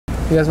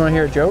You guys want to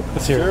hear a joke?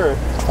 Let's hear it.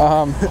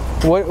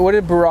 What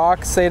did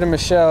Barack say to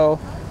Michelle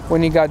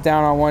when he got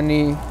down on one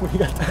knee? What do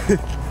you got?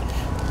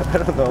 I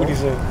don't know. What do you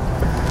say?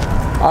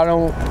 I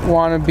don't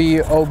want to be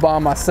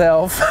Obama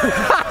myself.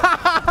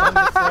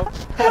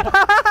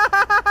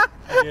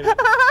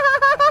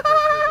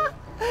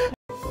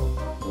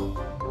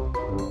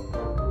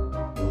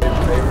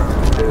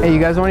 Hey, you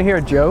guys want to hear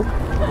a joke?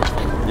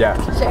 Yeah.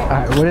 Sure.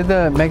 Alright, what did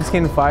the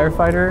Mexican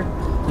firefighter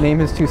name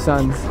his two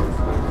sons?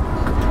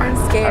 I'm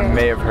scared. I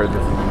may have heard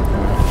this.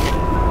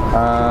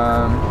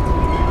 I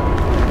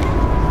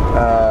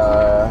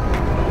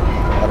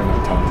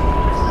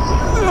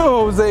don't know.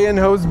 Jose and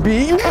Jose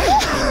B.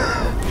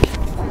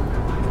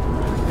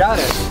 Got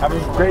it. Have a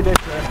great day,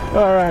 sir.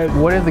 Alright,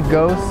 what did the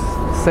ghost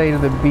say to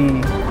the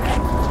bee?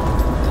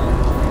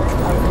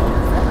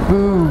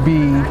 Boo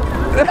bee.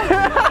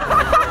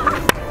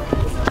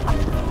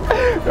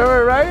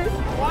 Alright, right?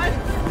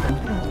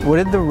 What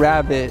did the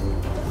rabbit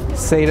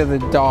say to the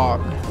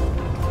dog?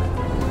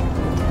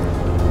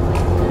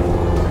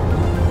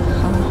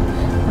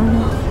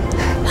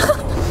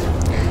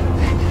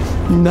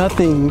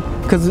 Nothing,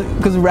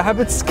 because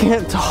rabbits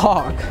can't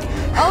talk.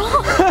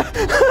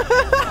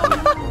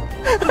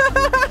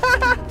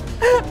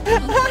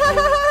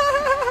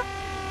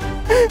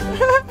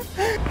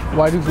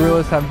 Why do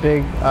gorillas have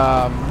big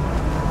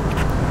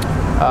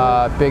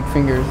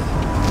fingers?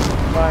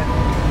 Why?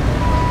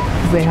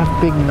 They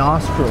have big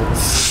nostrils.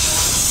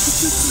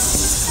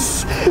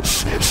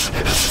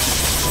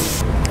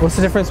 What's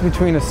the difference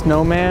between a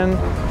snowman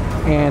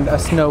and a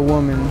snow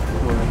woman?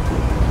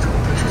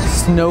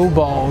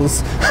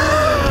 Snowballs.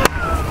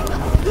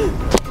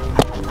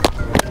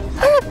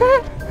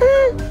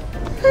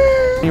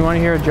 You want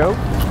to hear a joke?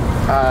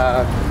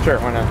 Sure,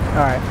 why not?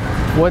 All right.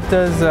 What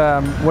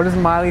does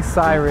Miley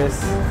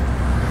Cyrus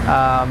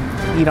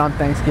eat on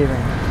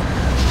Thanksgiving?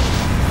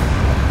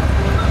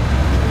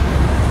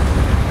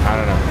 I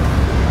don't know.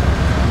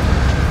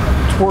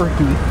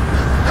 Turkey.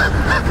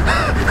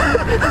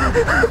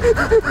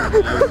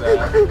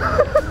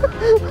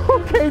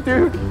 Okay,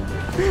 dude.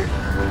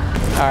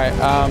 All right.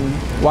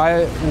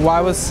 Why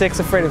was 6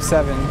 afraid of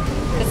 7?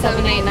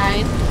 7, 8,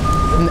 9.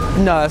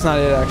 No, that's not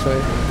it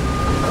actually.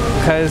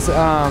 Because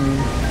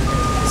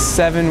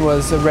 7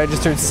 was a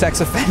registered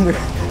sex offender.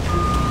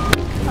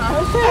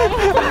 Okay.